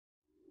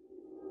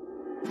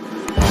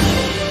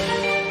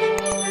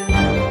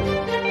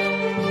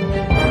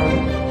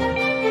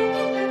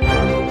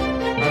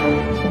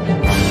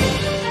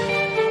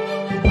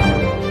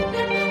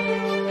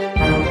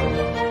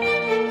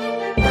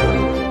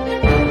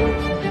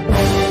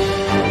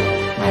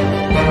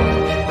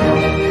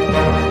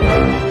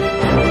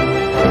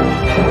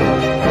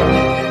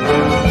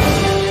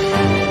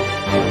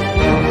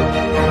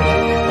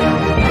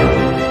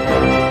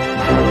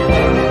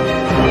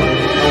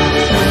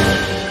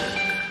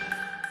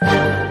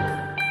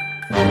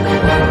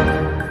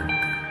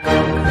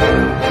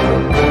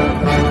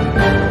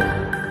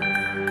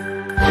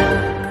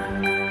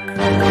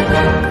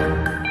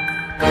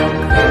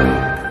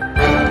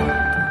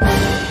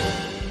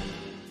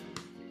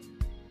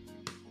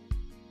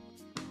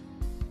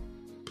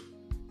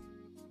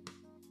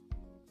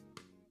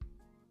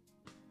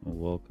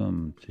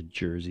Welcome to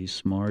Jersey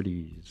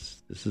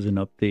Smarties. This is an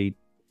update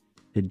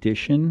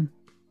edition.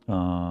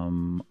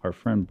 Our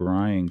friend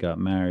Brian got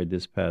married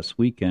this past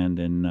weekend,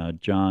 and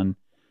John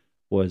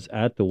was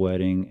at the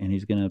wedding, and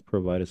he's going to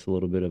provide us a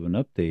little bit of an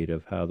update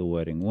of how the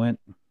wedding went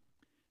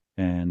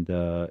and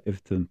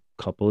if the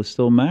couple is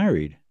still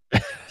married.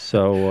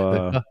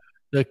 So,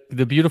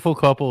 The beautiful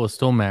couple is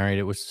still married.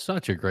 It was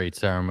such a great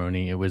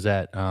ceremony. It was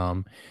at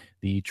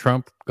the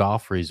Trump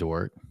Golf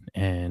Resort,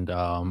 and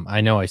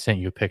I know I sent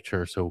you a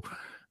picture, so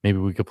maybe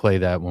we could play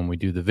that when we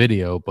do the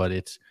video. But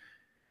it's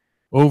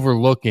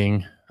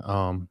overlooking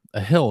a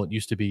hill. It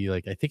used to be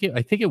like I think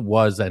it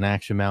was an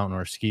Action Mountain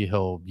or a ski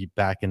hill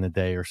back in the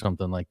day or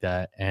something like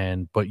that.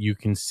 But you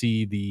can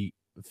see the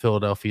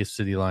Philadelphia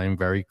city line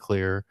very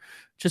clear,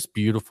 just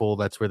beautiful.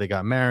 That's where they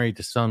got married.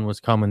 The sun was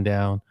coming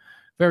down.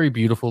 Very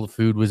beautiful. The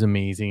food was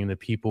amazing. The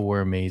people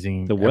were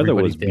amazing. the weather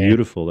Everybody was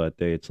beautiful that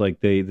day. It's like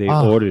they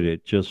Oh, ordered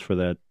it just for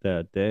that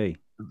day.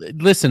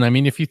 listen, I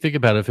mean, if you think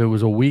about it, if it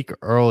was a week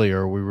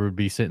earlier, we would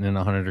be sitting in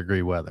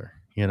 100-degree weather,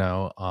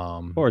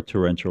 Or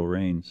torrential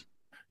rains.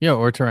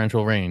 or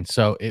torrential rain.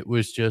 So it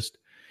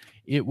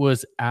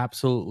was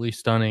absolutely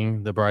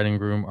stunning. The bride and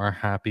groom are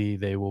happy.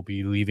 They will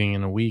be leaving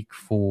in a week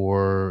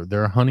for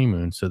their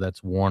honeymoon. So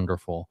that's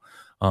wonderful.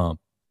 Um,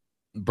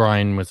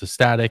 Brian was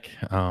ecstatic.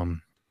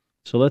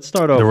 So let's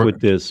start There off were with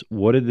this.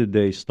 What did the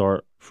day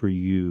start for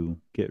you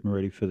getting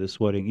ready for this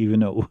wedding, even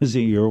though it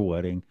wasn't your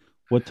wedding?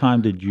 What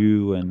time did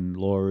you and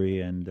Lori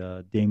and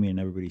Damien and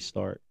everybody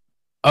start?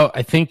 Oh,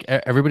 I think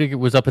everybody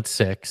was up at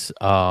 6,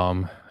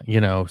 to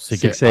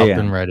get 6 up and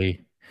a.m.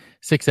 ready.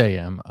 6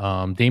 a.m.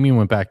 Damien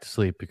went back to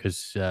sleep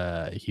because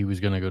he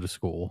was going to go to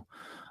school.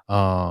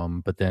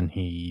 But then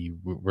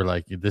we're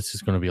like, this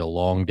is going to be a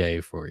long day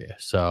for you.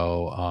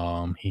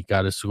 So he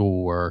got his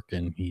schoolwork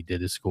and he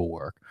did his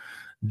schoolwork.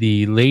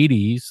 The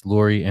ladies,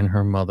 Lori and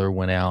her mother,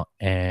 went out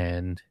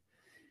and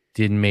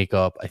did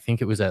makeup. I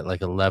think it was at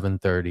like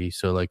 11:30.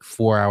 So like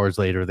 4 hours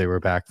later, they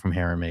were back from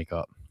hair and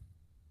makeup.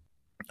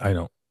 I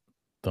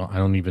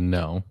don't even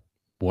know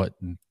what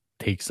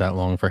takes that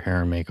long for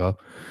hair and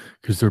makeup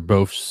because they're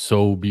both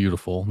so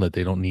beautiful that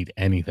they don't need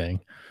anything.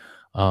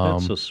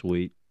 That's Um, so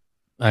sweet.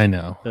 I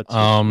know. That's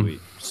so sweet.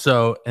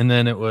 So and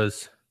then it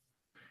was,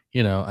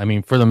 I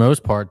mean, for the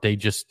most part,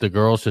 the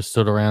girls just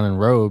stood around in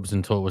robes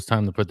until it was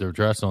time to put their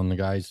dress on. The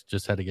guys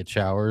just had to get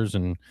showers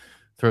and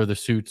throw the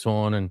suits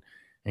on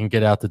and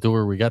get out the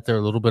door. We got there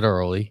a little bit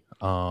early.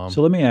 So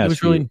let me It was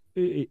ask you,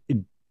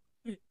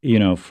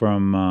 really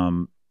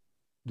from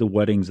the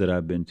weddings that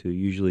I've been to,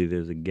 usually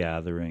there's a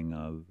gathering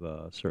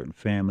of certain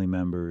family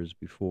members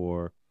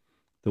before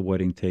the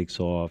wedding takes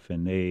off,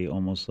 and they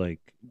almost like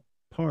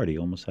party,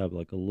 almost have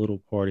like a little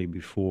party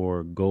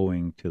before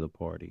going to the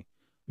party.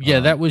 yeah,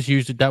 Um, that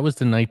was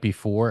the night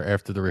before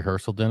after the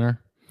rehearsal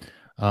dinner.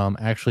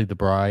 Actually, the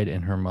bride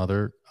and her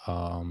mother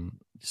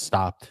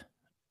stopped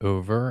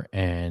over,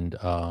 and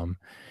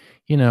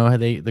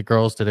the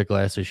girls did a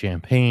glass of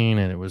champagne,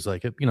 and it was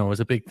like it was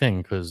a big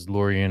thing because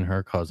Lori and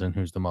her cousin,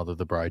 who's the mother of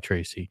the bride,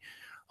 Tracy,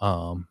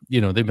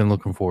 they've been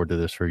looking forward to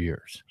this for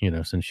years,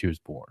 since she was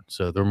born.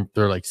 So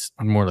they're like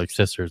more like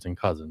sisters and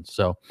cousins.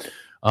 So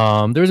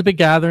there was a big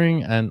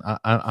gathering, and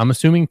I'm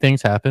assuming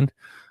things happened.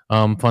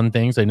 Fun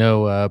things. I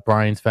know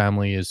Brian's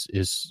family is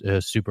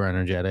super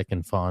energetic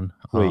and fun.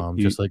 Wait, you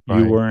Just like you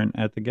Brian. weren't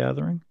at the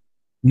gathering?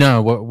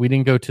 No, we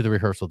didn't go to the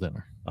rehearsal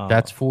dinner. Uh,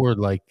 That's for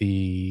like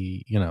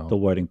the the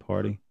wedding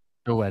party.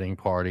 the wedding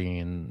party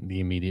and the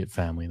immediate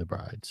family of the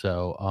bride.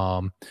 So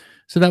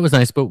that was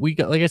nice. But we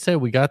got, like I said,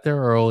 we got there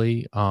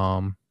early.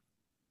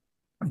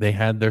 They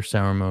had their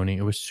ceremony.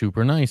 It was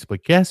super nice.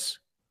 But guess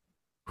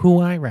who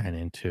I ran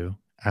into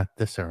at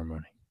the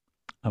ceremony?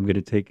 I'm going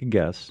to take a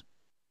guess.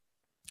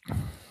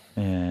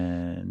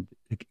 And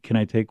can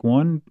I take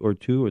one or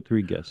two or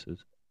three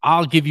guesses?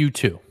 I'll give you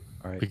 2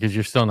 All right. because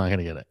you're still not going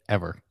to get it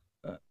ever.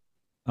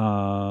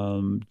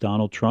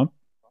 Donald Trump.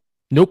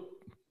 Nope.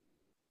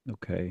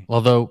 Okay.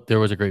 Although there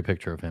was a great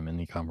picture of him in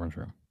the conference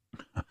room.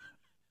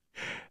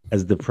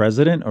 As the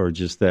president or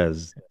just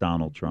as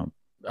Donald Trump?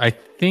 I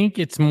think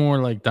it's more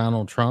like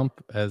Donald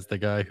Trump as the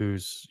guy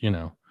who's,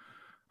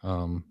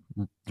 um,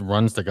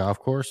 runs the golf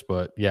course.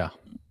 But yeah,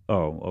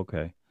 Oh,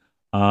 okay.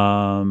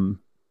 Um,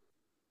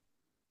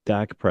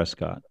 Dak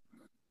Prescott.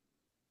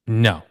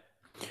 no,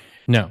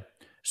 no.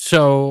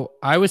 So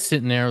I was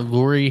sitting there.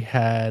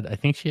 I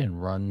think she had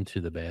run to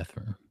the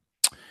bathroom.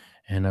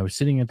 And I was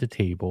sitting at the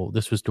table.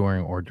 This was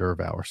during hors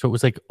d'oeuvre hour. So it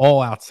was like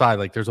all outside.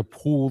 Like there's a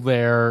pool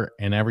there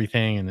and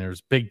everything. And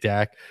there's big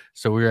deck.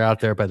 So we were out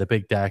there by the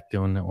big deck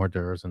doing the hors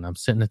d'oeuvres. And I'm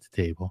sitting at the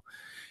table.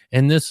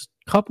 And this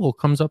couple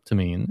comes up to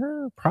me. And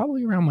they're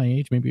probably around my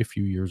age, maybe a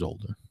few years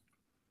older.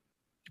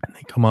 And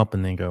they come up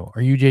and they go,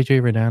 "Are you JJ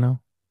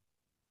Redano?"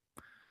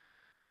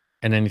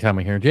 And anytime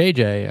I hear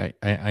JJ,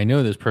 I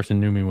know this person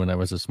knew me when I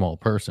was a small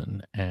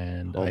person.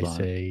 And I Hold on.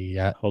 say,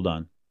 "Yeah." Hold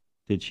on.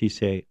 Did she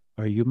say,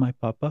 "Are you my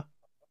papa?"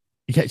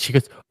 Yeah, she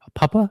goes,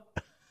 "Papa?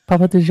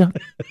 Papa, did you?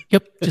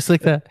 Yep, just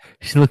like that.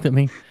 She looked at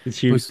me. Did It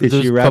she was did she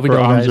those wrap puppy her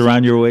dog arms eyes.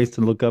 around your waist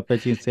and look up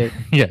at you and say,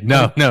 Yeah, "Are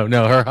no, no,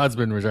 no. Her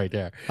husband was right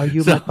there. are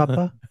you So, my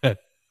papa?"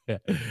 yeah.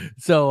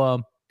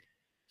 So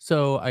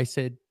I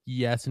said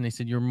yes, and they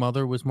said your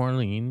mother was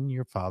Marlene,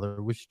 your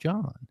father was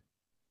John,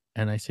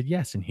 and I said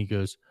yes, and he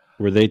goes,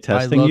 Were they I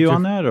testing loved you your.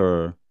 on that,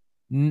 or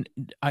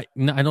I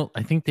don't.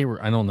 I think they were.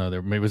 I don't know.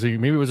 There maybe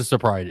it was a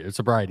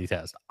sobriety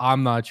test.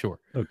 I'm not sure,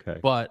 okay?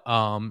 but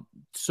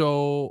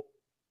so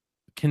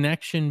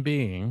connection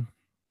being,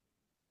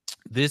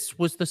 this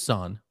was the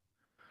son,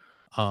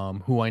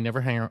 who I never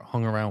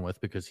hung around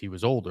with because he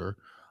was older,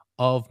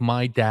 of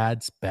my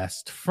dad's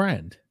best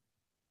friend.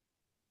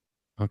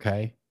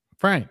 Okay,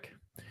 Frank.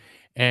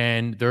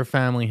 And their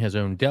family has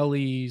owned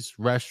delis,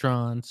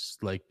 restaurants,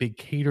 like big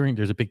catering.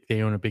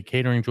 They own a big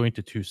catering joint.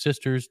 The two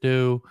sisters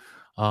do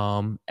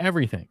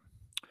everything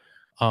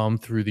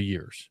through the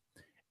years.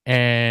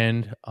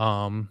 And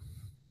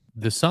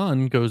the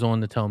son goes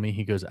on to tell me,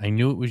 he goes, I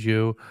knew it was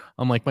you.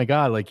 I'm like, my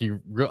God, like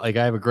like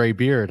I have a gray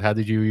beard. How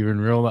did you even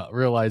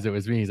realize it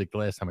was me? He's like, the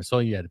last time I saw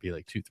you, you had to be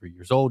like 2, 3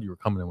 years old. You were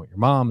coming in with your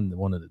mom and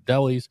one of the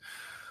delis,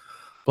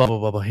 blah, blah,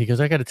 blah, blah. He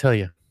goes, I got to tell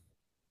you,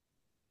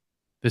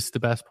 this is the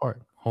best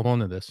part. Hold on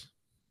to this.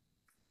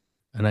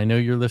 And I know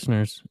your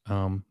listeners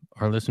are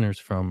listeners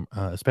from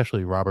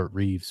especially Robert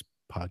Reeves'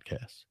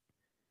 podcast.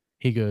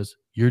 He goes,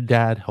 your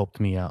dad helped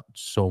me out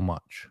so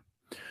much.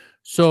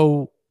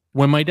 So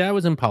when my dad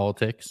was in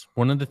politics,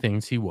 one of the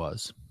things he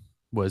was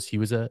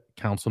a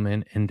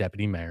councilman and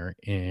deputy mayor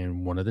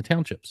in one of the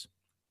townships.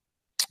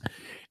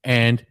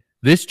 And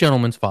this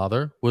gentleman's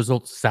father was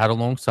sat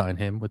alongside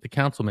him with the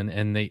councilman,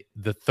 and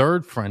the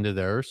third friend of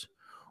theirs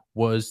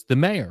was the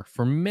mayor.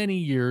 For many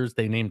years,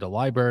 they named a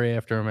library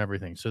after him,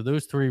 everything. So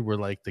those three were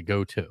like the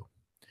go-to.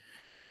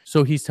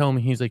 So he's telling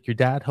me, he's like, your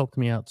dad helped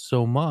me out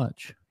so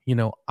much.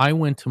 I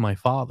went to my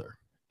father.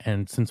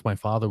 And since my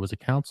father was a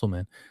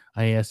councilman,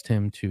 I asked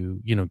him to,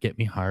 get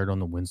me hired on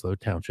the Winslow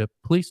Township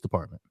Police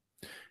Department.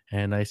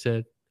 And I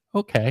said,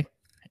 okay.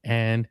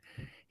 And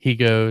he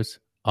goes,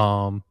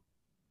 my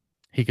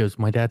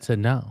dad said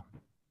no.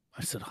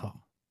 I said, oh.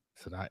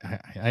 I said,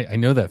 I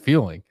know that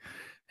feeling.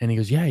 And he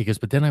goes, yeah. He goes,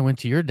 but then I went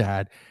to your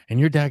dad, and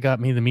your dad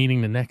got me the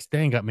meeting the next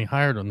day and got me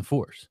hired on the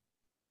force.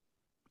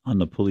 On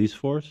the police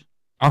force?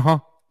 Uh-huh.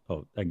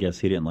 Oh, I guess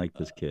he didn't like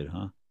this kid,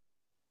 huh?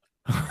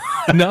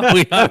 No,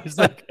 I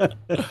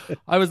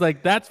was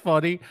like, that's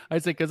funny. I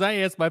said, because I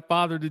asked my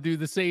father to do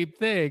the same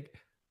thing,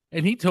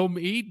 and he told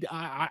me,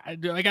 I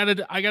got no. I got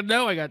You got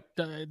no. I said,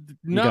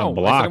 I went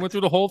blocked.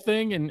 through the whole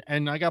thing,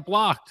 and I got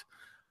blocked.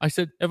 I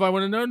said, if I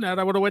would have known that,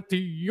 I would have went to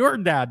your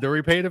dad to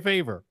repay the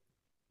favor.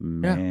 Yeah,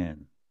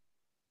 Man.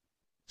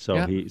 So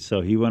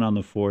yeah, he went on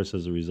the force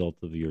as a result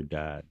of your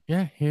dad.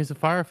 yeah. He was a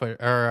firefighter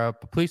or a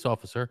police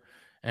officer,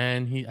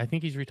 and I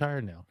think he's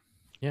retired now.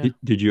 Yeah.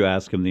 Did you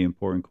ask him the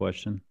important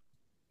question?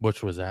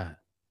 Which was that?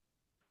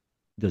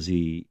 Does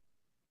he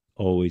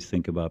always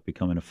think about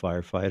becoming a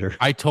firefighter?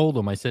 I told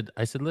him, I said,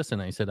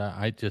 listen, I said,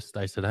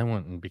 I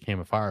went and became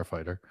a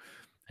firefighter,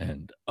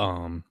 and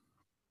I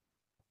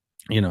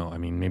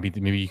mean,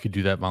 maybe you could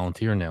do that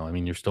volunteer now. I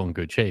mean, you're still in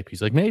good shape.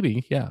 He's like,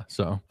 maybe, yeah.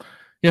 So,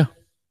 yeah.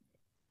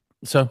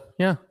 So,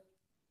 yeah.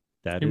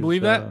 That Can you is,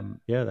 believe that?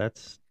 yeah,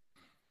 that's,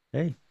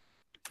 hey,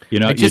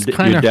 I just your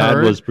kind of dad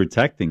heard. was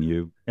protecting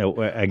you.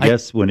 I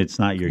guess when it's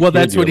not your Well, kid,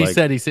 that's you're what he like,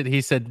 said.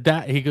 He said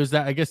that he goes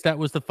that I guess that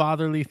was the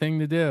fatherly thing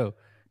to do.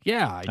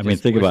 Yeah, I I mean,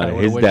 just think wish about I it. would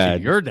have His went to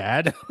dad, your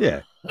dad.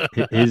 yeah,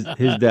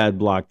 his dad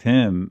blocked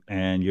him,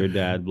 and your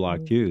dad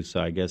blocked you.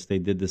 So I guess they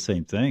did the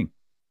same thing.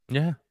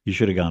 Yeah. You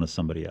should have gone to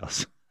somebody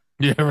else.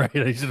 Yeah, right.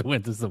 I should have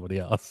went to somebody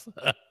else.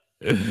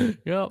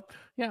 Yep.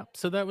 Yeah.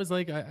 So that was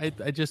like I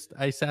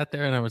sat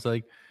there and I was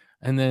like,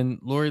 and then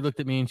Lori looked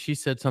at me and she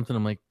said something.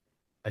 I'm like,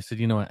 I said,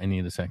 you know what? I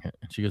need a second.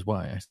 And she goes,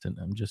 why? I said,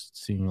 I'm just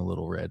seeing a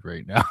little red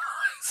right now.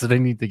 So I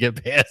need to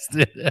get past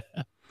it.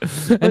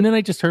 And then I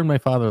just heard my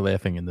father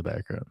laughing in the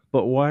background.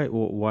 But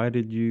why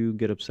did you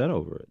get upset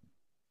over it?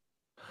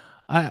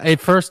 At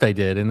first I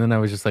did, and then I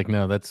was just like,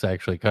 no, that's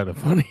actually kind of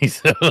funny.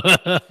 So,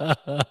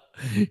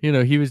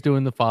 he was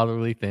doing the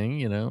fatherly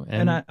thing,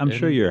 And I'm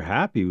sure and you're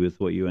happy with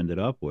what you ended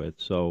up with.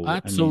 So I mean,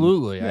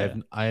 absolutely, yeah,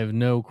 I have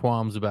no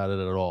qualms about it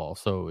at all.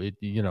 So it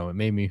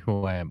made me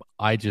who I am.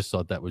 I just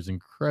thought that was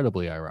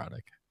incredibly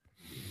ironic.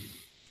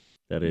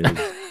 that is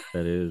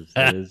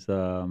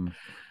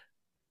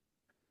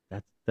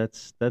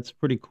that's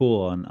pretty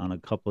cool on a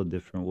couple of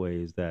different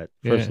ways. That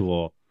first Yeah, of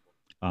all,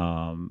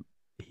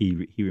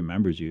 he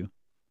remembers you,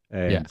 yeah.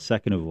 and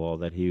second of all,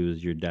 that he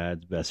was your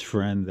dad's best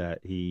friend. That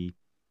he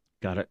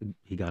got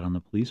on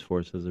the police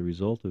force as a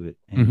result of it,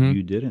 and Mm-hmm.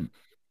 you didn't.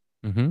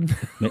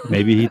 Mm-hmm.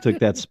 Maybe he took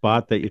that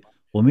spot that you.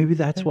 Well, maybe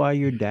that's why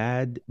your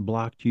dad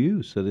blocked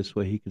you, so this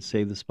way he could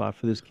save the spot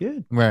for this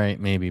kid. Right.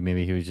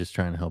 Maybe he was just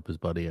trying to help his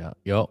buddy out.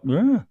 Yep.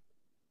 Yeah.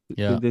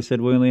 Yeah. They said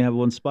we only have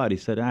one spot. He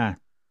said, I'll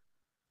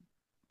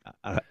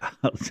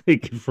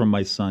take it from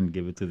my son,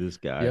 give it to this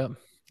guy. Yep.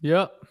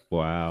 Yep.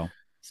 Wow.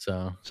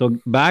 So So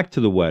back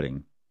to the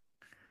wedding.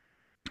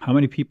 How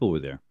many people were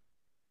there?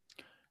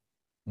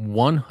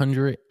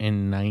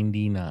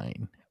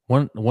 199.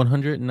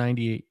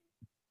 198,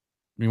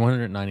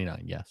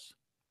 199. Yes.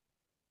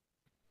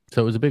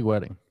 So it was a big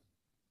wedding.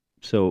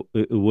 So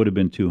it would have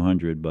been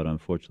 200, but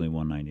unfortunately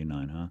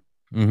 199, huh?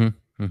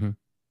 Mm-hmm. Mm-hmm.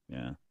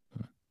 Yeah.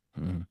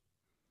 Mm-hmm.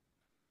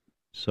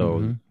 So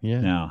Mm-hmm.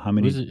 Yeah. now,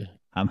 It was.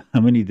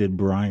 how many did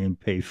Brian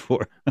pay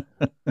for?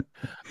 since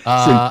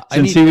I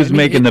since mean, he I was mean,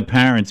 making it. the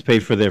parents pay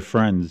for their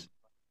friends.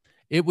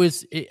 It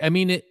was. I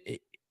mean,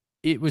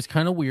 it was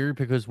kind of weird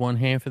because one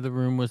half of the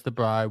room was the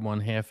bride,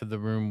 one half of the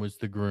room was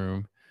the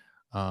groom,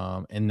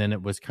 and then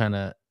it was kind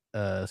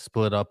of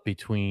split up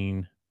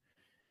between.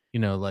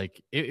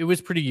 Like it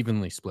was pretty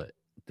evenly split.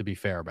 To be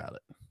fair about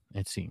it,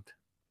 it seemed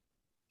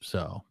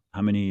so.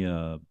 How many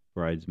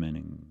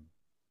bridesmen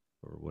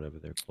or whatever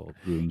they're called,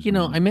 groomsmen?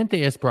 I meant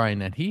to ask Brian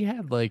that he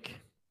had like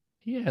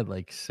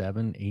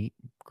 7, 8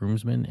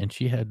 groomsmen, and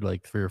she had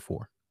like 3 or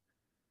 4,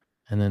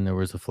 and then there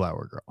was a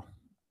flower girl.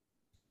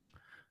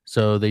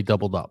 So they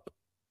doubled up.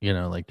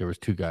 Like there was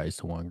 2 guys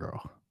to 1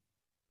 girl.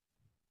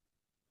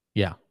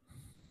 Yeah,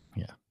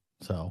 yeah.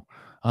 So,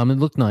 it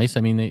looked nice.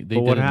 I mean, they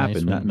But what did it nice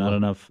happened? Not when not well,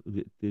 enough.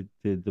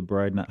 Did the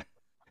bride not?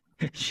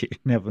 She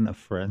didn't have enough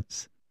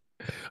friends.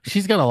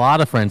 she's got a lot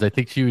of friends. I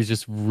think she was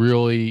just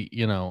really,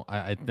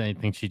 I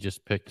think she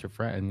just picked her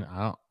friend.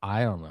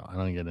 I don't know. I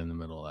don't get in the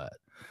middle of that.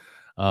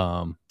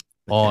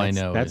 But All I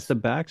know that's is the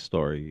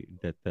backstory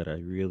that I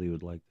really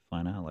would like to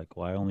find out. Like,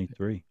 why only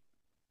three?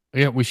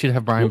 yeah, we should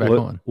have Brian back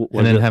on, What and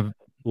was then it? have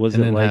Was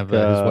and it then like have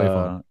his wife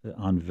on.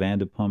 on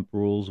Vanderpump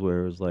Rules,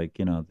 where it was like,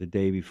 the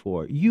day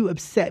before, you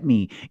upset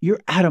me,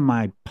 you're out of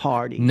my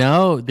party.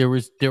 No, there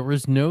was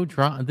no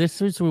drama.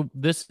 This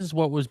is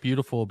what was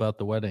beautiful about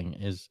the wedding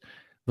is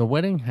the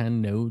wedding had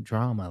no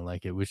drama.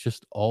 Like it was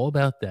just all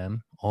about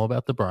them, all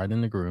about the bride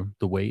and the groom,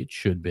 the way it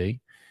should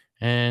be,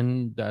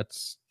 and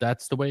that's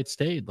the way it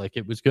stayed. Like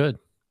it was good.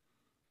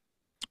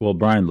 Well,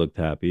 Brian looked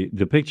happy.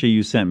 The picture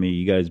you sent me,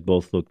 you guys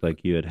both looked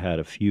like you had had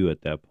a few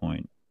at that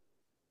point.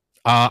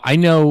 I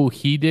know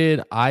he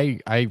did. I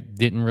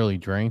didn't really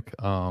drink.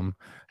 I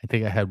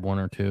think I had 1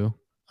 or 2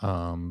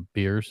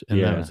 beers, and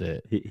that Yeah, was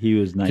it. he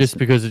was Just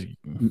because, yeah.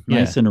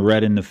 nice and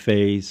red in the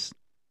face.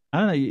 I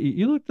don't know.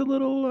 You looked a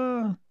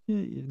little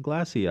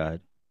glassy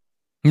eyed.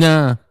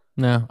 No,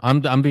 no,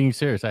 I'm being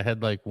serious. I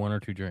had like 1 or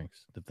 2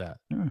 drinks at that.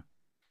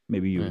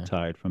 Maybe you were Yeah.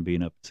 tired from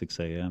being up at 6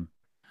 a.m.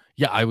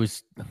 Yeah, I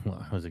was.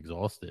 Well, I was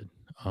exhausted.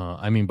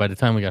 I mean, by the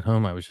time we got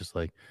home, I was just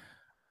like,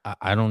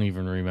 I don't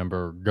even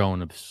remember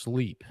going to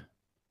sleep.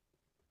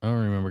 I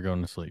don't remember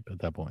going to sleep at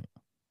that point.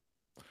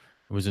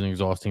 It was an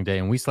exhausting day,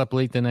 and we slept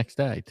late the next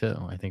day too.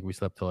 I think we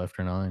slept till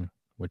after 9,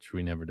 which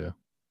we never do.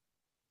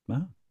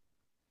 Wow.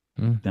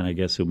 Mm. Then I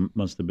guess it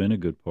must have been a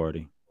good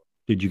party.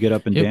 Did you get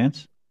up and It,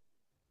 dance?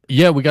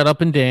 yeah, we got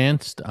up and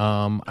danced.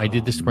 I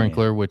did Oh the man.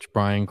 sprinkler, which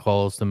Brian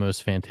calls the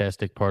most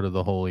fantastic part of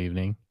the whole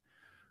evening.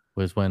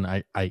 Was when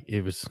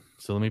it was.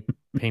 So let me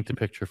paint a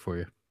picture for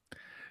you.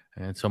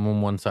 And so I'm on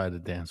one side of the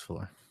dance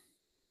floor.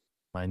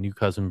 My new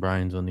cousin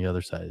Brian's on the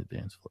other side of the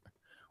dance floor.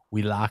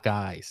 We lock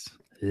eyes,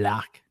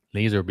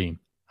 laser beam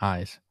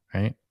eyes,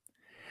 right?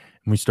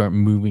 And we start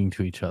moving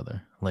to each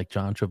other like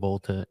John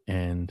Travolta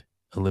and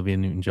Olivia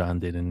Newton-John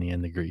did in the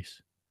end of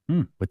Grease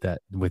Hmm. with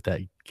that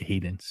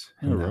cadence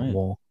All and that right.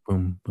 walk,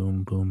 boom,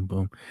 boom, boom,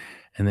 boom.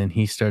 And then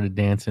he started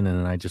dancing, and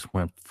then I just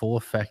went full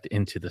effect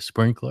into the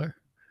sprinkler.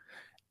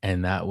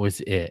 And that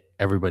was it.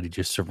 Everybody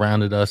just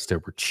surrounded us. There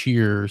were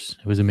cheers.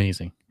 It was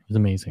amazing. It was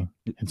amazing.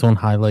 It's on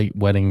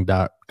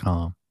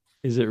highlightwedding.com.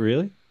 Is it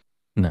really?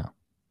 No.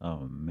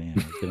 Oh man,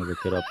 I was gonna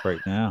look it up right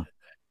now.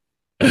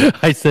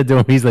 I said to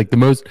him, he's like, the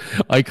most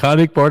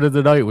iconic part of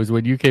the night was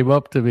when you came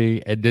up to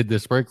me and did the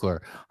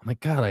sprinkler. I'm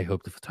like, God, I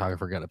hope the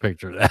photographer got a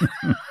picture of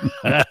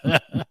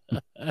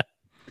that.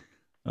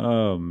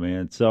 Oh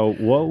man. So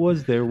what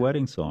was their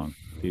wedding song?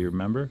 Do you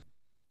remember?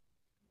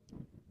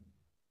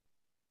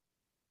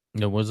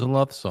 It was a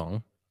love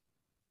song.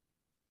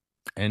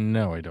 And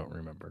no, I don't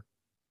remember.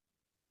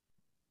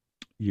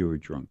 You were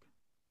drunk.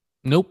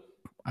 Nope.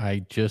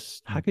 I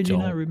just How could you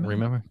not don't remember?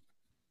 remember.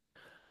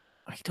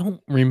 I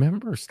don't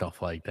remember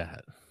stuff like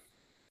that.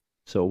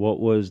 So what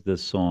was the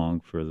song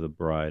for the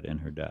bride and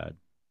her dad?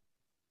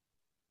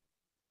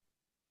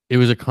 It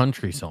was a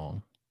country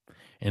song,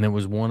 and it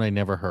was one I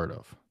never heard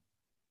of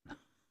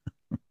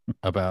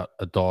about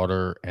a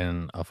daughter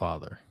and a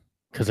father.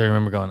 Because I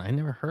remember going, I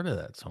never heard of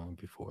that song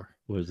before.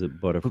 Was it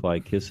Butterfly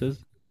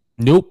Kisses?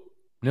 Nope.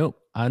 Nope.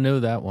 I know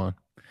that one.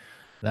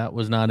 That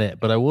was not it.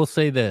 But I will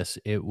say this.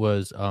 It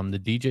was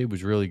the DJ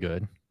was really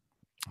good.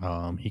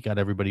 He got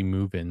everybody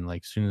moving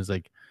like soon as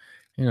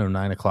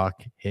 9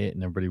 o'clock hit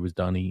and everybody was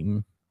done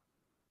eating.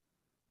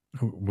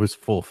 It was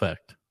full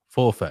effect.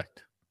 Full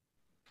effect.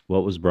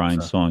 What was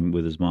Brian's So song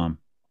with his mom?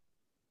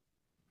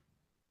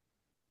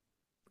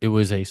 it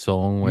was a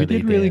song You where they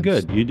did really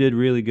danced. good. You did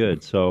really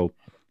good. So,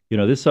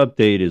 this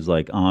update is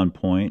like on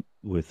point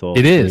with all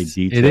It the great is.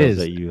 It details is.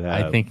 that you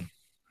I have. think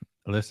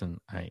listen,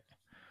 I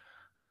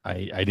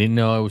didn't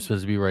know I was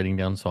supposed to be writing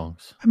down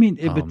songs. I mean,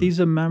 but these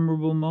Um are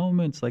memorable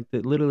moments. Like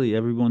that, literally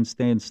everyone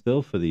stands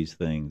still for these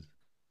things.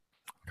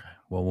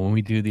 Well, when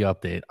we do the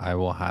update, I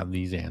will have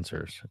these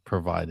answers I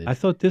provided.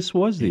 thought this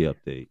was the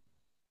update.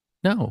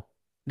 No.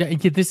 Yeah,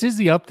 this is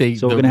the update,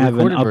 So we're the gonna have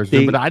an recorded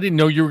version, but update. I didn't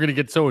know you were going to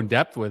get so in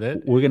depth with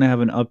it. We're gonna have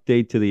an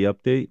update to the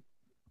update.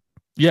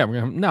 Yeah,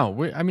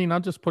 I mean, I'll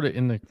just put it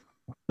in the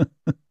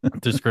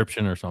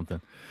description or something.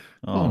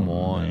 Oh Come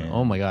on.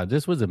 Oh my man. god,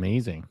 this was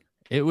amazing.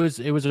 It was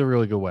a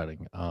really good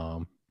wedding.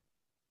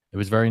 It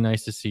was very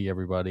nice to see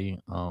everybody.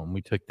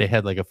 They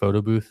had like a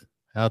photo booth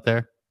out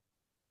there.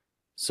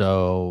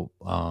 So,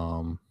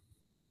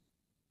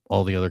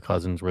 all the other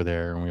cousins were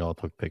there and we all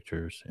took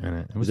pictures and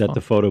it Is was that fun.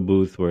 the photo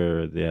booth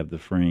where they have the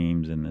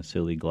frames and the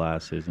silly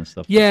glasses and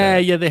stuff like Yeah,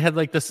 that? yeah, they had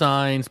like the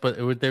signs, but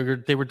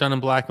they were done in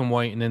black and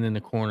white, and then in the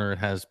corner it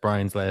has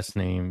Brian's last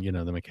name, the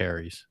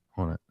Macaris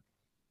on it.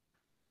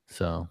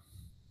 So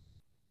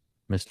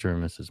Mr.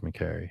 and Mrs.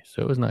 Macari.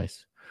 So it was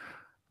nice.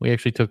 We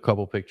actually took a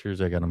couple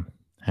pictures. I got them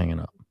hanging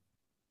up.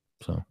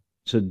 So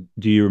So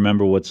do you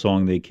remember what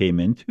song they came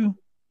into?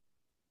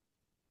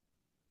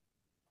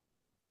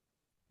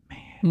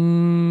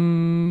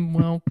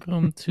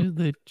 welcome to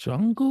the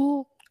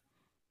jungle.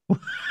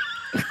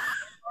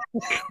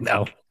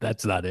 No,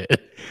 that's not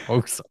it.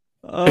 Folks.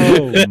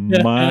 Oh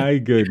my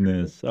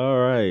goodness. All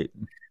right.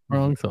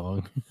 Wrong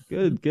song.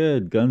 Good,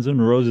 good. Guns N'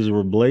 Roses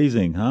were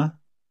blazing, huh?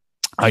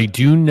 I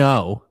do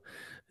know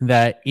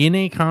that in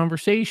a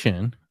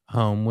conversation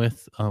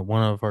with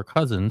one of our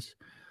cousins,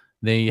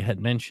 they had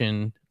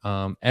mentioned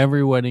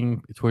every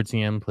wedding towards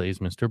the end plays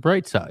Mr.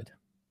 Brightside.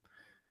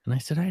 And I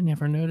said, I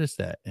never noticed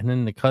that. And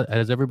then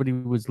as everybody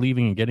was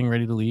leaving and getting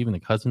ready to leave, and the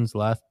cousins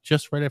left,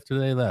 just right after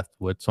they left,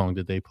 what song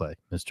did they play?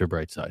 Mr.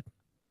 Brightside.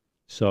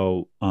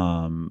 So,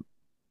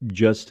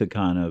 just to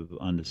kind of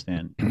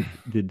understand,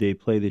 did they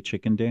play the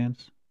chicken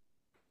dance?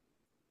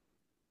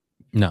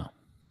 No,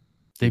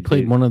 they Did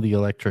played they one of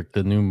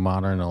the new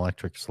modern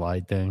electric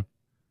slide thing.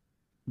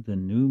 the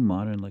new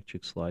modern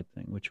electric slide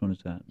thing? Which one is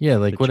that? Yeah, The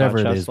like whatever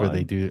it cha-cha is where they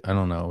slide? do, I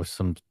don't know,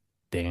 some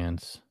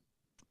dance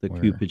The where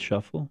Cupid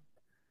shuffle?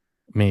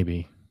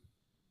 maybe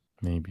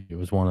it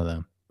was one of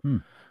them. Hmm.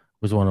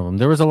 It was one of them.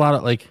 There was a lot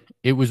of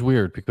it was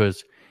weird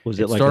because Was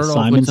it it like a started off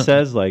with Simon some.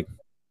 Says,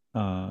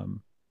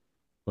 um,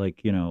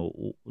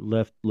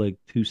 left leg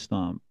two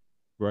stomp,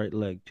 right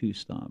leg two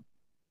stomp,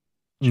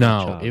 cha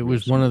No, cha, it real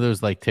was one of smooth.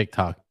 those like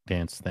TikTok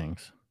dance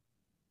things.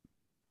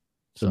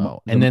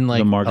 So, and The then the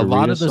like a lot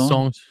margarita of the song?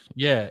 songs,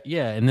 yeah,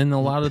 yeah, and then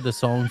a lot of the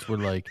songs were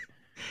like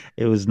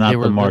It was not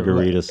the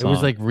margarita it was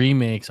song. like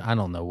remakes. I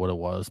don't know what it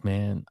was,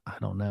 man. I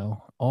don't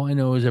know. All I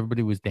know is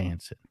everybody was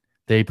dancing.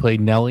 They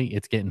played Nelly.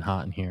 It's getting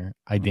hot in here.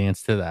 I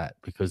danced to that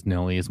because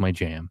Nelly is my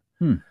jam.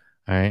 Hmm.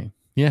 All right.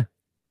 Yeah.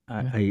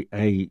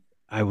 Yeah.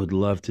 I would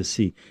love to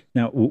see.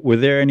 Now, were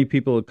there any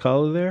people of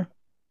color there?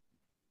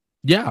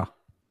 Yeah.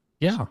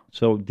 Yeah.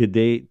 So did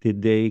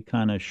they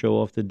kind of show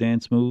off the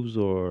dance moves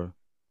or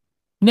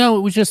No,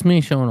 it was just me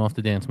showing off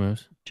the dance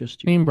moves.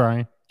 just Me you? and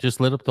Brian just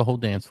lit up the whole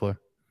dance floor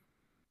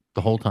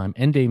the whole time.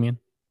 And Damien.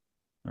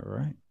 All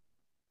right.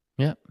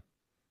 Yeah.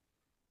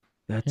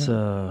 That's Yeah.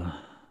 a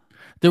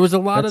There was a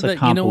lot that's of a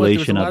that. You know what? There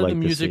was a compilation I'd lot of the like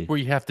to music see. where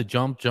you have to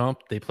jump, jump.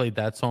 They played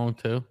that song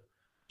too.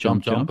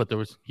 Jump, Jump jump. Jump.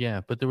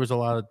 But there was a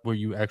lot of where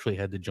you actually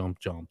had to jump,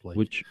 jump. Like,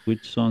 Which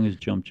song is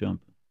Jump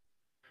Jump?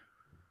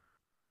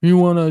 you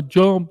want to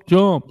jump,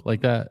 jump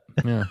like that.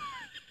 Yeah.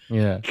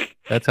 Yeah.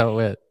 That's how it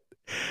went.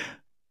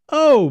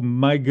 Oh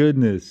my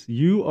goodness.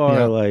 You are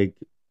Yeah. like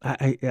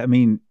I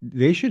mean,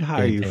 they should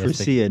hire you for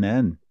Fantastic.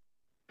 CNN.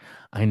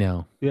 I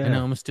know. I Yeah.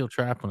 know. I'm a steel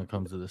trap when it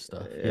comes to this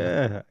stuff. Yeah.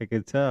 Yeah, I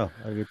could tell.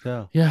 I could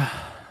tell. Yeah.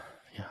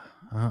 Yeah.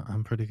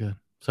 I'm pretty good.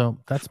 So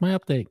that's my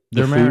update. The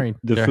They're food married.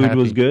 the They're food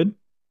was happy. good?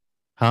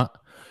 Huh?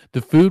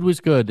 The food was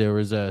good. There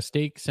was a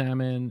steak,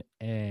 salmon,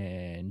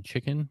 and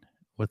chicken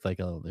with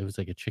it was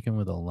like a chicken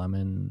with a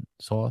lemon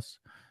sauce.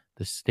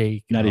 The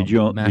steak, Now did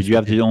mashed you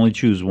have to potato. only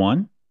choose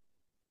one?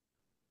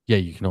 Yeah,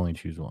 you can only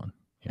choose one.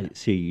 Yeah.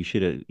 See, you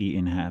should have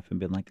eaten half and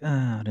been like,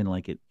 I didn't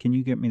like it. Can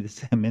you get me the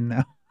salmon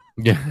now?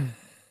 Yeah.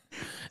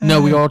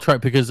 No, we all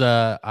tried because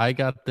I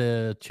got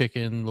the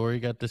chicken, Lori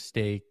got the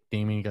steak,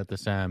 Damien got the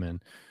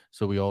salmon.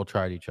 So we all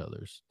tried each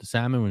other's. The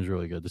salmon was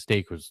really good. The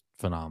steak was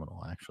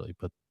phenomenal, actually,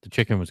 but the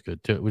chicken was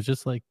good too. It was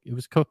just it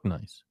was cooked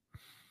nice.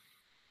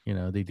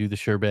 They do the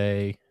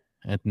sherbet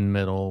at the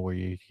middle where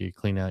you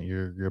clean out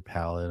your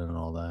palate and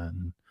all that.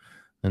 And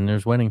then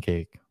there's wedding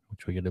cake,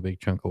 which we get a big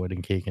chunk of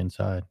wedding cake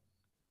inside.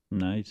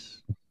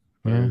 Nice.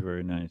 Very, Yeah.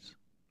 very nice.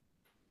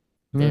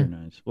 Yeah. Very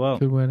nice. Well,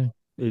 Good wedding.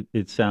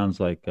 it sounds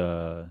like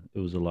it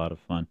was a lot of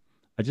fun.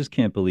 I just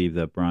can't believe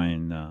that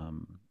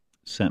Brian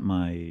sent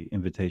my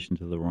invitation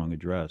to the wrong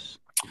address.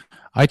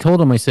 I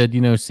told him, I said,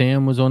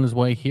 Sam was on his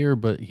way here,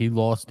 but he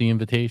lost the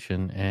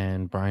invitation.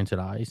 And Brian said,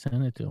 I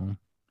sent it to him.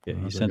 Yeah, I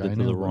he was like, sent it I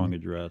to the know, wrong buddy.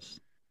 address.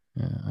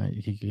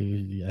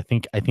 Yeah, I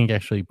think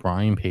actually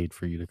Brian paid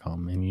for you to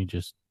come, and you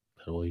just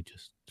totally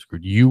just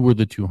screwed. You were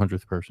the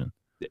 200th person.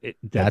 That's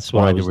That's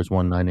what I why there was. was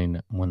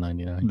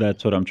 199.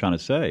 That's what I'm trying to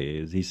say.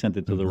 Is he sent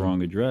it to the Mm-hmm.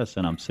 wrong address,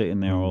 and I'm sitting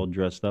there Mm-hmm. all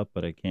dressed up,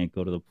 but I can't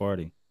go to the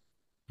party.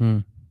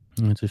 Mm.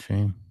 It's a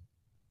shame.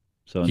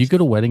 So Do you go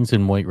to weddings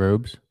in white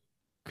robes?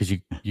 because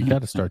you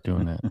got to start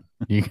doing that.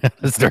 You got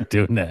to start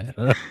doing that.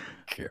 I don't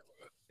care.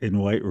 In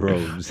white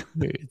robes.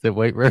 The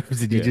white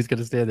robes, and you Yeah. just got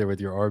to stand there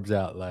with your arms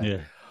out, like,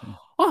 Yeah.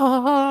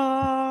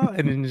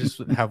 and then just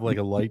have like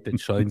a light that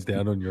shines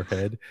down on your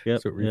head,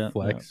 Yep. so it Yeah. Yeah.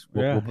 reflects.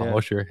 We'll Yeah. Yeah.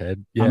 polish your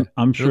head. Yeah,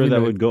 I'm it'll sure be that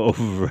nice. would go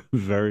over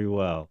very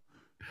well.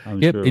 I'm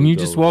Yep, sure it and would you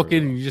go just over walk very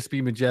in and well. you just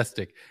be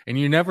majestic, and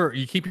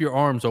you keep your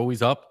arms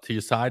always up to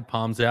your side,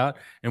 palms out,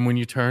 and when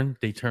you turn,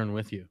 they turn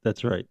with you.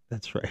 That's right.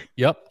 That's right.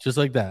 Yep, just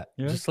like that,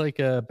 Yeah. just like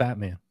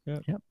Batman. Yeah.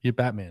 Yep, your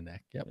Batman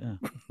neck. Yep,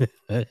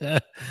 Yeah.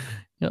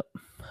 yep.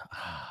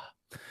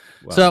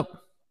 Wow. So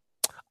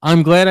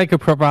I'm glad I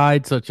could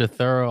provide such a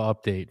thorough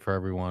update for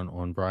everyone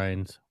on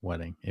Brian's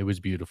wedding. It was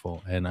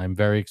beautiful, and I'm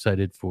very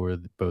excited for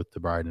both the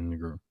bride and the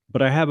groom.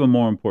 But I have a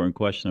more important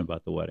question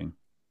about the wedding.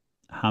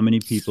 How many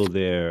people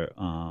there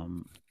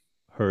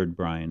heard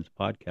Brian's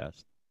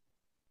podcast?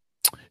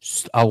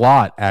 A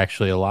lot,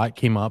 actually. A lot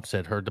came up,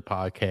 said heard the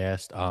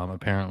podcast.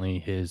 Apparently,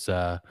 his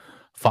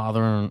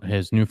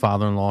new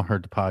father-in-law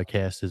heard the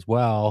podcast as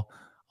well.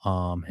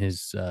 Her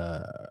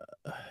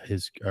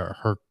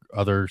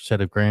other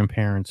set of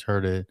grandparents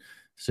heard it,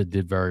 said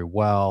did very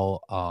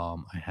well. I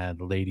had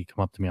a lady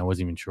come up to me. I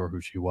wasn't even sure who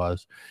she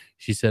was.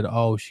 She said,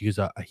 "Oh, she goes,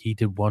 he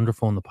did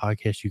wonderful in the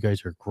podcast. You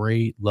guys are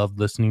great. Loved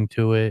listening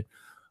to it."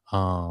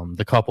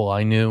 The couple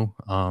I knew,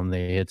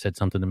 they had said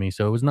something to me,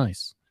 so it was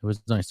nice. It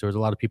was nice. There was a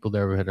lot of people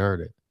there who had heard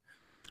it.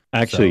 So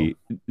Actually,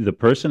 the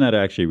person that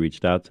actually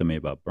reached out to me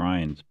about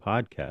Brian's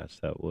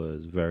podcast that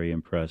was very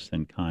impressed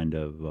and kind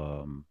of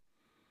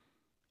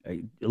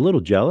a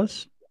little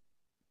jealous,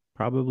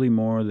 probably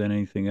more than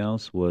anything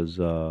else, was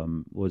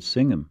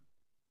Singham.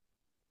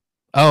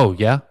 oh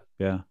yeah,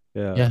 Yeah,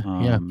 yeah.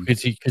 yeah,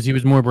 because he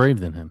was more brave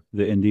than him.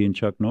 The Indian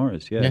Chuck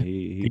Norris. Yeah, Yeah,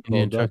 he the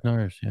Indian pulled up. Chuck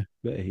Norris. Yeah,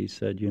 Yeah, he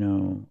said,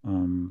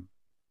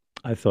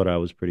 I thought I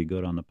was pretty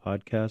good on the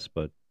podcast,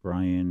 but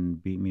Brian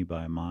beat me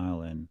by a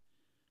mile, and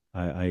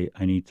I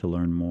need to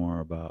learn more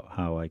about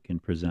how I can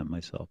present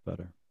myself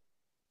better.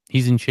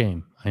 he's in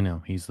shame. I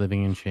know he's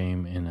living in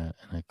shame in a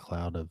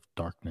cloud of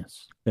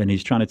darkness. And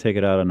he's trying to take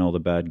it out on all the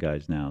bad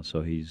guys now.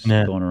 So he's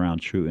Yeah. going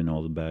around shooting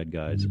all the bad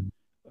guys,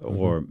 Mm-hmm.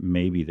 or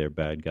maybe they're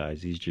bad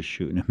guys. He's just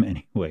shooting them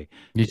anyway.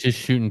 He's just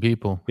shooting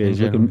people. Yeah, In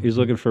general. he's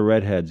looking for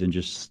redheads and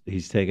just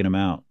he's taking them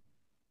out,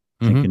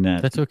 Mm-hmm.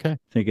 That's okay.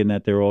 thinking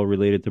that they're all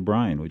related to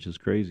Brian, which is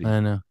crazy.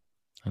 I know.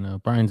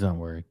 Brian's not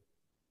worried.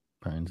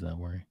 Brian's not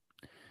worried.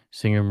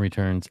 Singham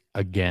returns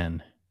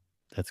again.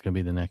 That's gonna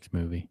be the next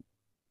movie.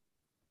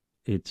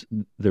 It's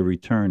the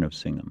return of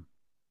Singham.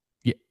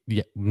 Yeah.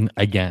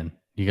 Again,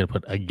 you got to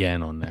put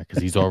again on there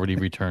because he's already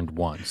returned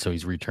once, so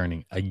he's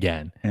returning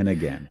again and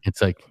again. It's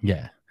like,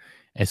 yeah,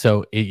 and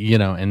so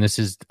and this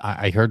is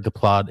I heard the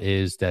plot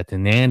is that the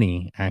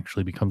nanny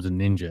actually becomes a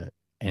ninja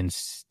and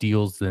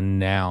steals the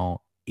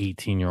now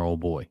 18-year-old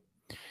boy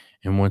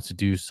and wants to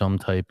do some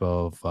type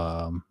of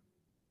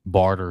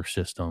barter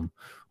system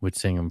with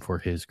Singham for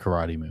his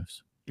karate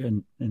moves.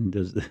 And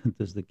does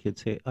the kid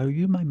say, "Are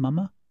you my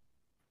mama?"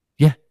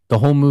 Yeah, the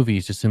whole movie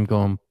is just him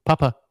going,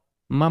 "Papa,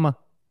 mama,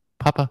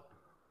 papa,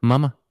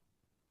 mama."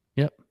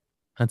 Yep,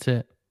 that's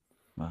it.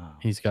 Wow.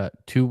 He's got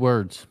 2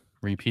 words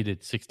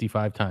repeated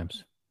 65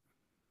 times.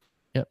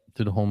 Yep,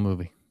 through the whole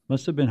movie.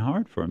 Must have been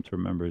hard for him to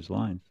remember his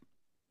lines.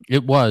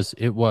 It was,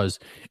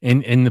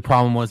 and the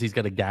problem was he's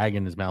got a gag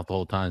in his mouth the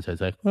whole time. So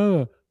it's like,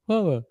 yeah,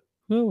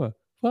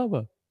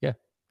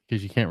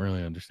 because you can't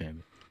really understand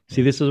it.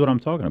 See, this is what I'm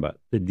talking about.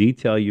 The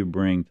detail you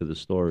bring to the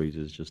stories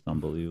is just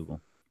unbelievable.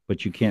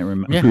 But you can't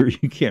remember. Yeah.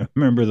 You can't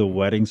remember the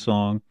wedding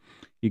song.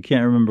 You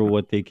can't remember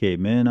what they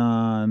came in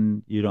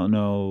on. You don't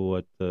know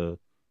what the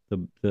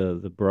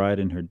bride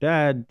and her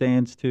dad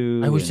danced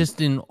to. I was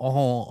just in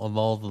awe of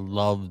all the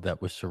love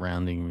that was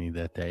surrounding me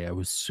that day. I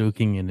was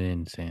soaking it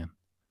in, Sam.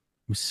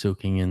 I was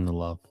soaking in the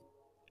love.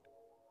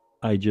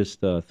 I just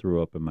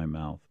threw up in my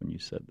mouth when you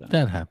said that.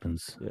 That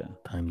happens, yeah,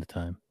 time to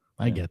time.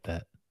 I get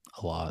that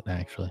a lot,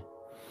 actually.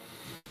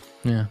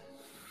 Yeah.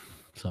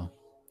 So,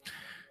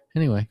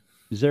 anyway,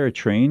 is there a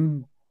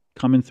train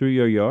coming through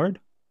your yard?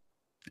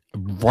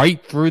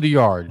 Right through the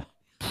yard.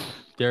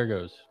 There it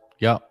goes.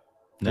 Yep.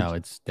 No,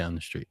 it's down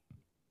the street.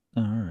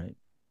 All right.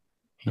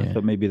 Yeah. I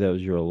thought maybe that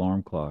was your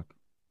alarm clock.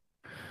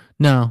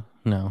 No.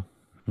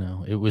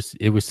 It was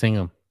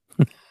Singham.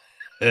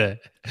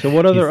 So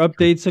what other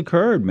updates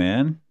occurred,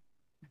 man?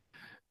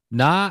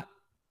 Not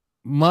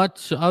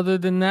much other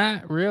than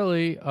that,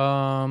 really.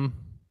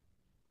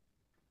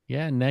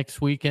 Yeah,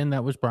 next weekend,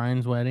 that was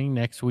Brian's wedding.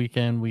 Next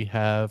weekend, we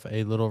have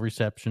a little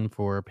reception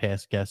for a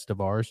past guest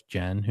of ours,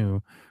 Jen,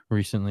 who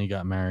recently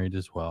got married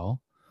as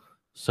well.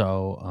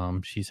 So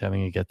she's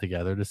having a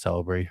get-together to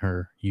celebrate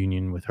her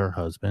union with her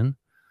husband.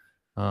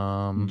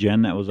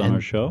 Jen, that was on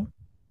our show?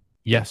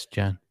 Yes,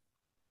 Jen.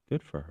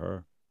 Good for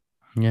her.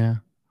 Yeah.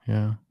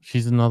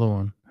 She's another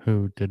one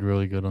who did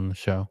really good on the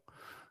show.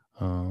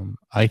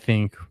 I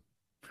think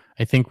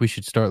we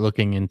should start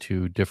looking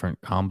into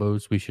different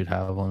combos we should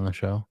have on the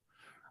show.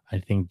 I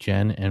think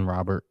Jen and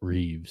Robert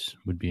Reeves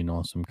would be an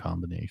awesome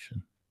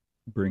combination.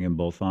 Bring them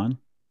both on?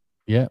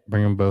 Yeah,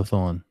 bring them both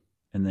on.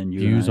 and then you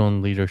and Views I,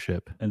 on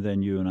leadership. and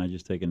then you and I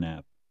just take a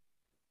nap.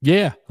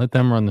 Yeah, let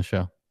them run the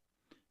show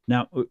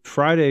Now,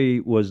 Friday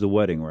was the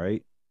wedding,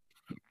 right?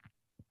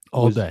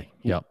 all Was day.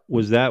 Yep.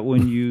 was that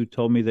when you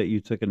told me that you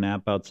took a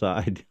nap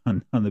outside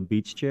on the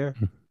beach chair?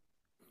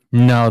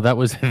 No, that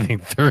was I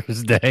think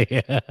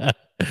Thursday.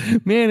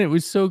 Man, it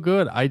was so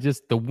good. I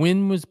just the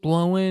wind was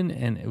blowing,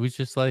 and it was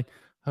just like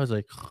I was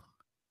like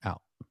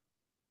out,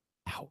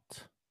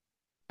 out,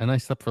 and I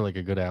slept for like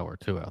a good hour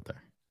too out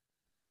there.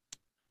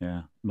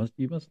 Yeah,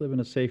 you must live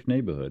in a safe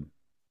neighborhood.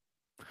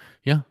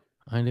 Yeah,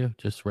 I do.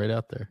 Just right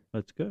out there.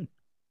 That's good.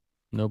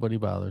 Nobody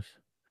bothers.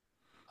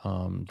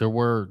 There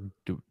were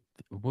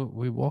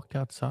we walked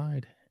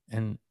outside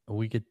and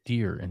we get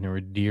deer, and there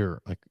were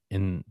deer like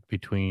in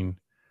between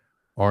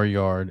our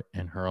yard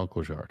and her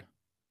uncle's yard,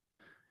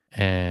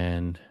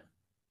 and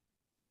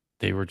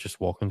they were just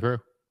walking through.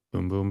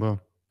 Boom, boom, boom.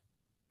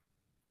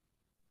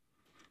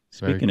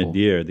 Very Speaking of cool.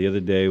 deer, the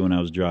other day when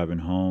I was driving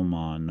home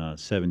on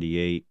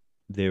 78,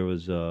 there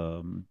was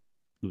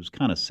it was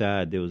kind of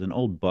sad. There was an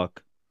old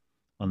buck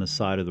on the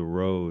side of the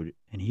road,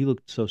 and he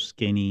looked so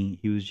skinny.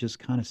 He was just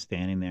kind of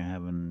standing there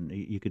having.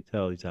 You could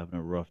tell he's having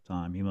a rough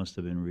time. He must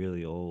have been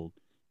really old.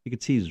 You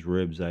could see his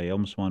ribs. I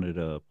almost wanted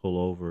to pull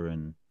over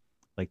and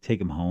like take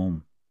him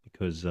home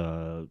because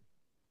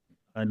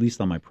at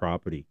least on my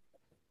property,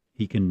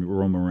 he can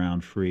roam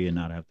around free and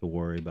not have to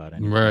worry about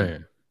anything.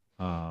 Right.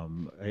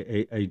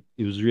 It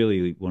was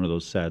really one of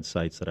those sad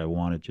sights that I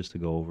wanted just to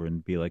go over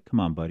and be like, "Come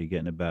on, buddy, get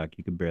in the back.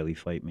 You could barely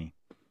fight me."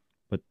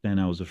 But then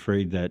I was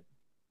afraid that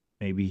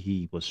maybe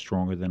he was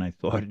stronger than I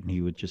thought, and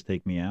he would just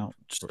take me out.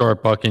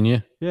 Start bucking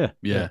you. Yeah,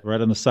 yeah, Yeah. right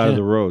on the side of Yeah.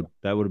 the road.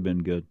 That would have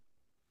been good.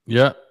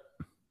 Yeah.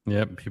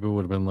 Yeah. People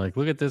would have been like,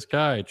 look at this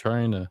guy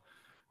trying to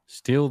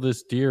steal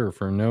this deer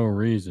for no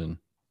reason.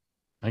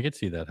 I could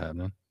see that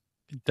happening.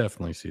 Could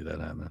definitely see that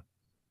happening.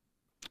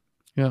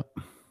 Yeah.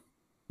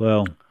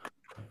 Well,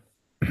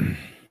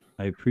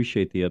 I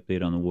appreciate the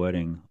update on the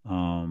wedding.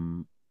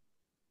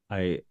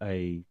 I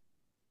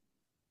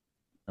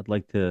I'd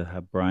like to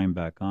have Brian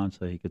back on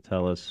so he could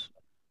tell us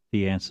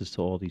the answers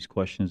to all these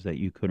questions that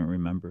you couldn't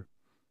remember.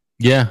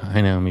 Yeah,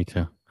 I know. Me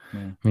too.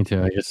 Yeah. Me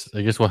too. I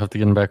guess we'll have to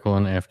get him back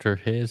on after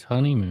his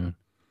honeymoon.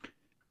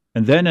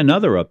 And then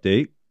another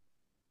update: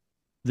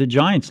 the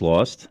Giants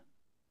lost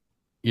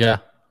Yeah.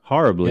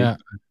 horribly. Yeah.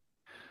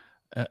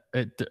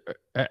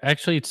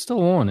 Actually, it's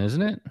still on,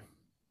 isn't it?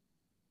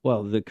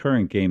 Well, the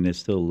current game they're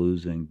still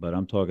losing, but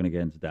I'm talking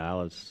against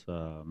Dallas,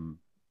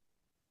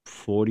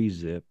 40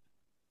 zip.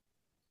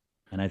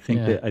 And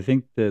Yeah. I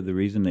think the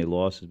reason they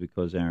lost is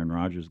because Aaron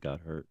Rodgers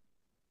got hurt.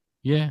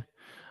 Yeah.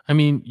 I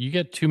mean, you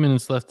get 2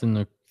 minutes left in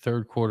the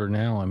third quarter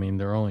now. I mean,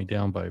 they're only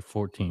down by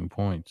 14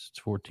 points. It's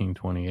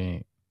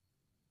 14-28.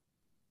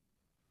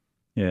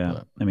 Yeah,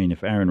 But I mean,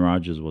 if Aaron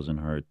Rodgers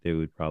wasn't hurt, they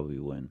would probably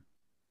win.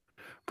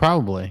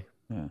 probably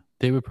Yeah,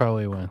 they would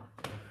probably win.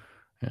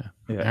 Yeah.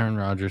 yeah. Aaron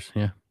Rodgers.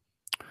 Yeah.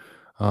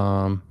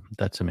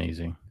 That's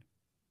amazing.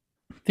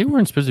 They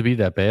weren't supposed to be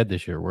that bad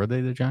this year, were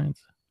they, the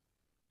Giants?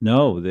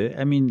 No,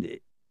 I mean,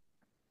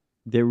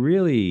 they're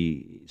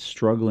really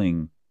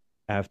struggling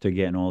after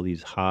getting all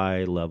these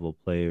high level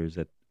players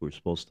that were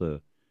supposed to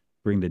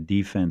bring the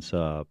defense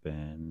up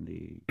and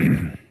the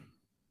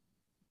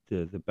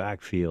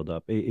backfield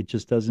up. It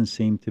just doesn't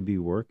seem to be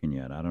working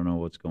yet. I don't know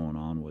what's going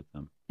on with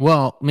them.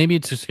 Well, maybe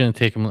it's just going to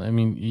take them. I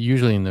mean,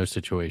 usually in those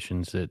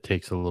situations, it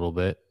takes a little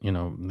bit. You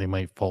know, they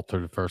might falter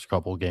the first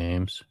couple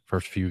games,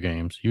 first few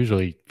games,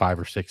 usually 5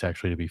 or 6,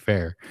 actually, to be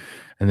fair.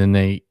 And then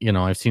they,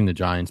 I've seen the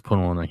Giants put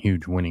on a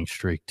huge winning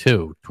streak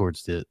too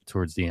towards the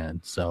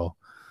end. So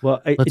Well,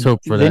 let's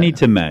hope for they that. need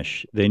to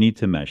mesh. They need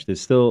to mesh. They're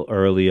still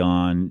early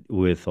on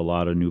with a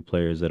lot of new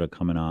players that are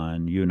coming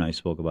on. You and I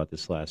spoke about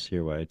this last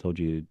year, where I told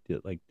you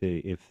that, like,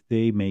 if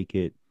they make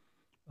it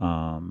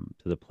to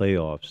the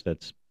playoffs,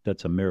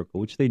 that's a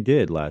miracle, which they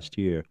did last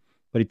year.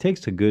 But it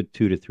takes a good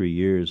 2 to 3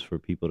 years for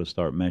people to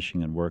start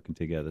meshing and working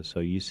together.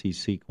 So you see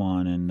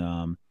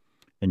Saquon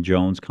and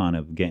Jones kind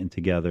of getting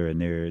together, and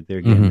they're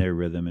getting Hmm. their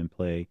rhythm and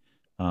play.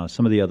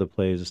 Some of the other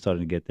players are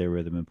starting to get their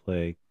rhythm and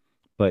play,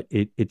 but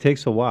it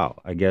takes a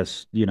while. I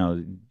guess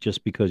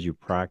just because you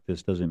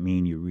practice doesn't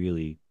mean you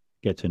really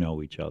get to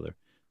know each other.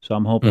 So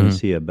I'm hoping to Hmm.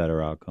 see a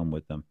better outcome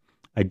with them.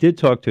 I did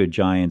talk to a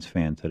Giants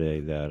fan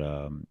today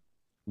that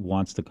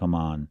wants to come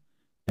on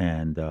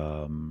and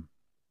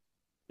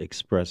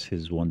express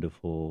his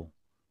wonderful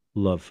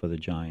love for the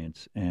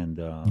Giants, and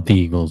The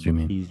Eagles, you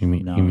mean? he's You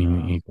mean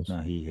the Eagles?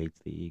 no, he hates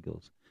the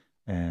Eagles,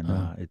 and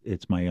Uh,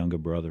 it's my younger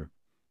brother.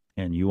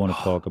 And you want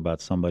to talk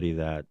about somebody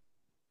that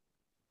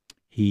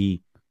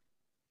he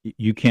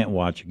you can't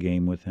watch a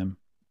game with him.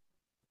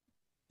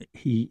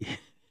 He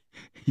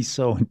he's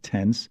so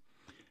intense.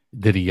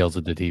 that he yells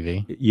at the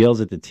TV.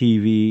 Yells at the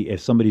TV. If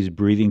somebody's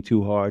breathing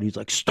too hard, he's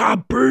like,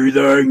 "Stop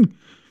breathing!"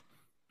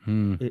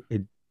 Hmm.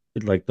 It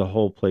like the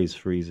whole place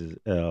freezes.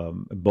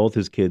 Both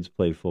his kids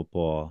play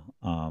football,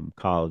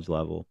 college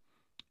level,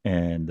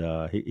 and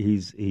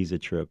he's a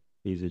trip.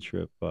 He's a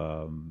trip.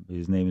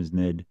 His name is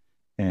Ned,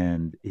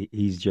 and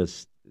he's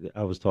just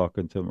I was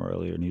talking to him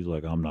earlier, and he's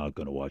like, "I'm not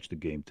going to watch the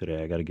game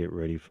today. I got to get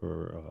ready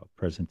for a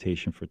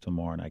presentation for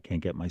tomorrow, and I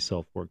can't get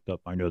myself worked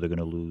up. I know they're going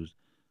to lose."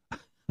 I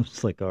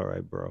was like, "All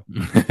right, bro.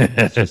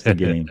 It's just a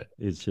game.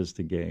 It's just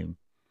a game."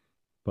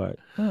 But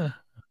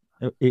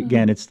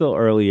again, it's still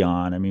early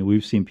on. I mean,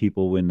 we've seen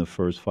people win the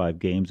first 5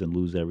 games and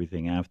lose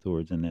everything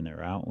afterwards, and then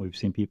they're out. We've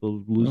seen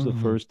people lose the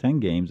first 10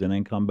 games and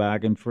then come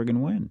back and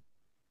friggin' win.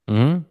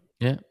 Mm-hmm.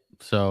 Yeah.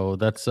 So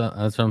that's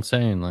what I'm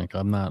saying. Like,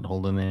 I'm not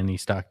holding any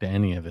stock to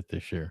any of it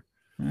this year.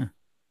 Yeah,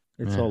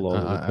 it's all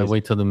over the I place.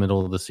 wait till the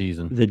middle of the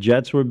season. The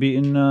Jets were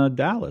beating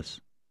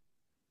Dallas.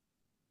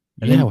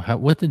 And then,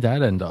 what did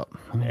that end up?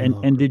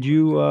 And did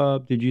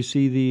you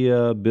see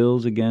the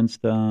Bills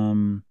against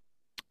man,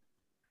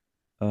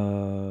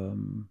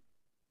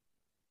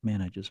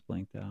 I just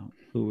blanked out.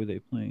 Who were they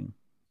playing?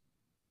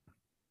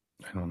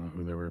 I don't know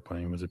who they were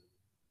playing. Was it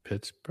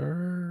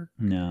Pittsburgh?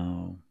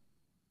 No.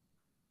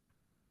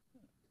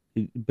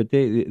 But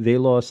they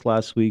lost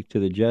last week to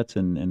the Jets,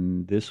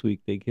 and this week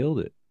they killed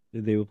it.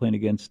 They were playing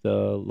against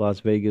Las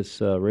Vegas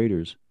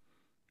Raiders.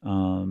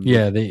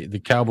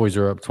 The Cowboys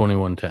are up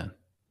 21-10.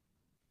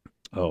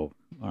 Oh,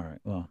 all right.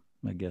 Well,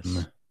 I guess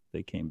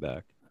they came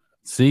back.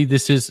 See,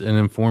 this is an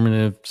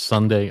informative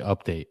Sunday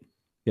update.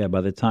 Yeah,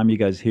 by the time you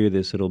guys hear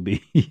this, it'll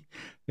be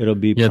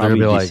probably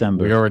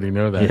December. We already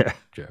know that,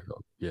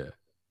 Jacob. Yeah,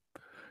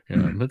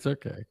 that's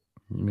okay.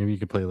 Maybe you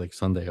could play like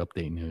Sunday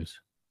update news.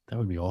 That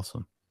would be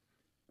awesome.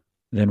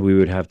 Then we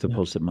would have to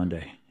post it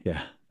Monday.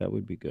 Yeah, that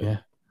would be good. Yeah,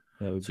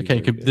 that would be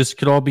okay. This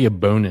could all be a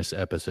bonus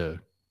episode.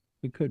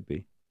 It could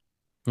be.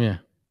 Yeah,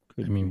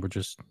 we're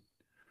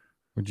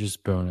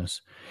just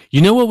bonus.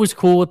 You know what was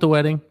cool at the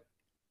wedding?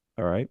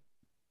 All right.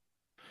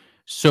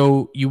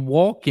 So you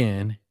walk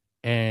in,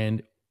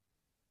 and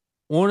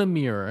on a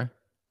mirror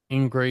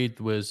engraved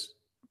was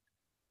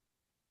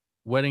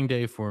wedding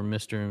day for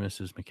Mr. and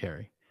Mrs.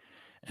 Macari.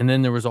 And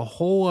then there was a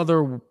whole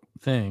other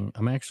thing.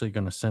 I'm actually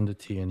going to send it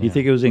to you now. Do you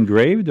think it was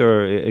engraved,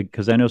 or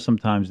because I know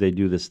sometimes they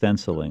do the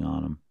stenciling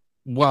on them?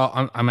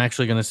 Well, I'm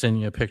actually going to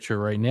send you a picture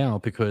right now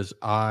because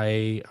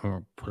I'm going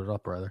to put it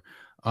up rather.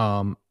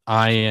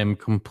 I am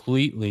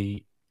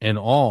completely in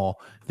awe.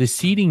 The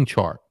seating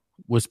chart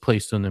was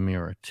placed on the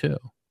mirror too.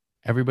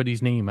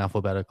 Everybody's name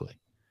alphabetically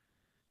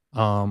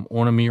on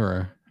a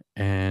mirror,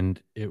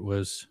 and it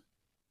was,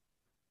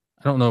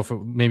 I don't know if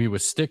maybe it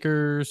was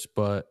stickers,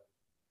 but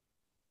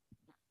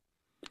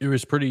it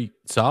was pretty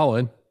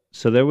solid.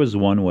 So there was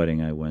one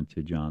wedding I went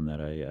to, John, that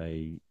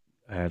I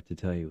have to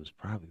tell you was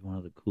probably one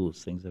of the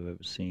coolest things I've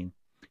ever seen.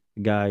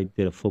 The guy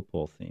did a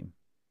football theme.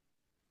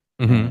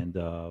 Mm-hmm. And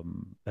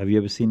have you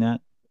ever seen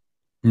that?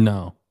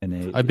 No.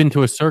 And I've been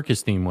to a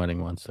circus theme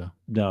wedding once, though.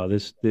 No,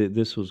 this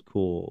was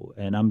cool.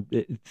 And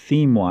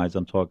theme wise,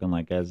 I'm talking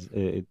like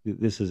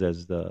this is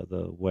as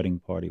the wedding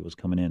party was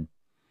coming in.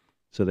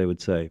 So they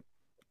would say,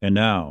 and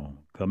now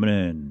coming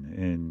in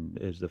and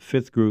is the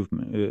fifth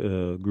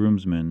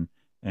groomsman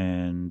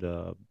and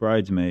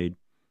bridesmaid,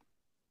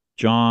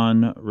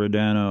 John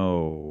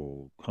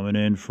Rodano, coming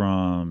in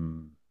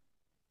from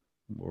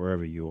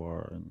wherever you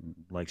are, and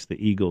likes the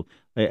eagle,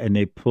 and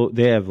they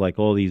have like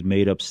all these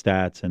made up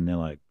stats, and they're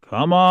like,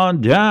 come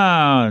on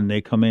down. They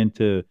come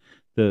into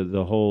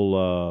the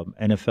whole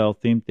NFL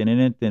theme.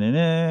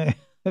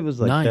 It was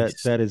like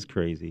nice. That is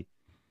crazy.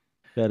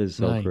 That is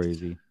so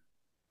crazy.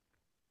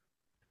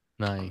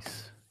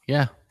 Nice.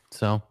 Yeah.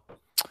 So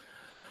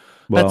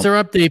that's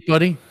our update,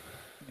 buddy.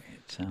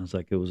 It sounds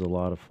like it was a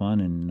lot of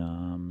fun,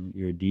 and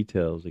your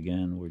details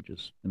again were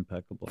just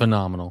impeccable.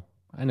 Phenomenal.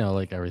 I know,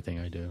 like everything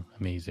I do.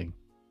 Amazing.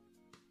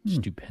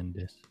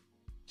 Stupendous.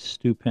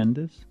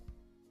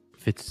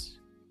 It's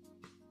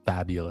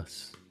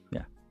fabulous.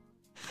 Yeah.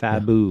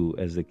 Fabu,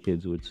 as the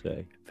kids would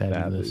say.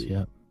 Fabulous.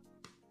 Fabu.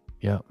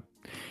 Yep.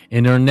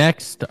 In our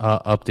next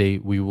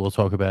update, we will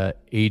talk about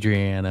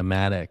Adriana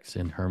Maddox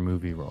and her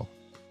movie role.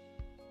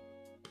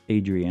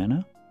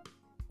 Adriana?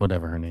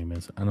 Whatever her name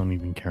is. I don't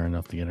even care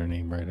enough to get her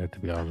name right, to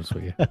be honest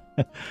with you.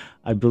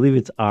 I believe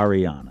it's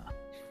Ariana.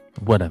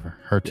 Whatever.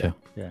 Her too.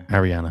 Yeah.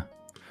 Ariana.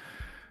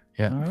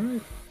 Yeah. All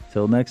right.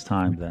 Till next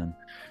time, then.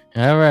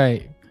 All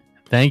right.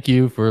 Thank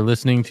you for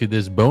listening to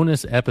this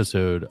bonus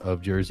episode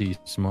of Jersey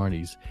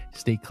Smarties.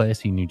 Stay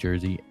classy, New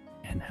Jersey,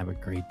 and have a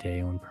great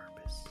day on purpose.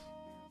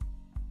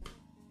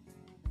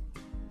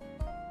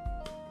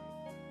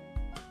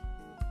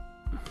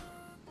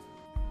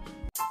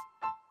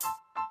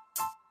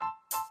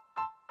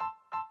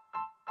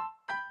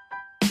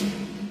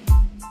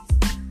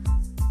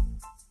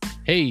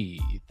 Hey,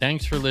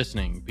 thanks for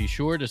listening. Be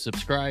sure to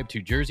subscribe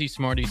to Jersey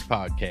Smarties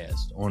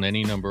podcast on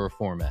any number of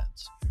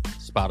formats.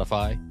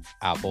 Spotify,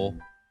 Apple,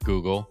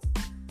 Google,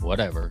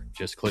 whatever.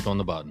 Just click on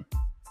the button.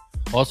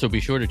 Also,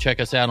 be sure to check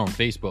us out on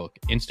Facebook,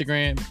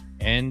 Instagram,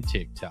 and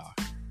TikTok.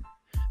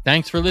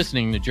 Thanks for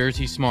listening to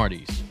Jersey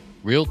Smarties.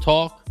 Real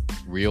talk,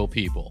 real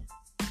people.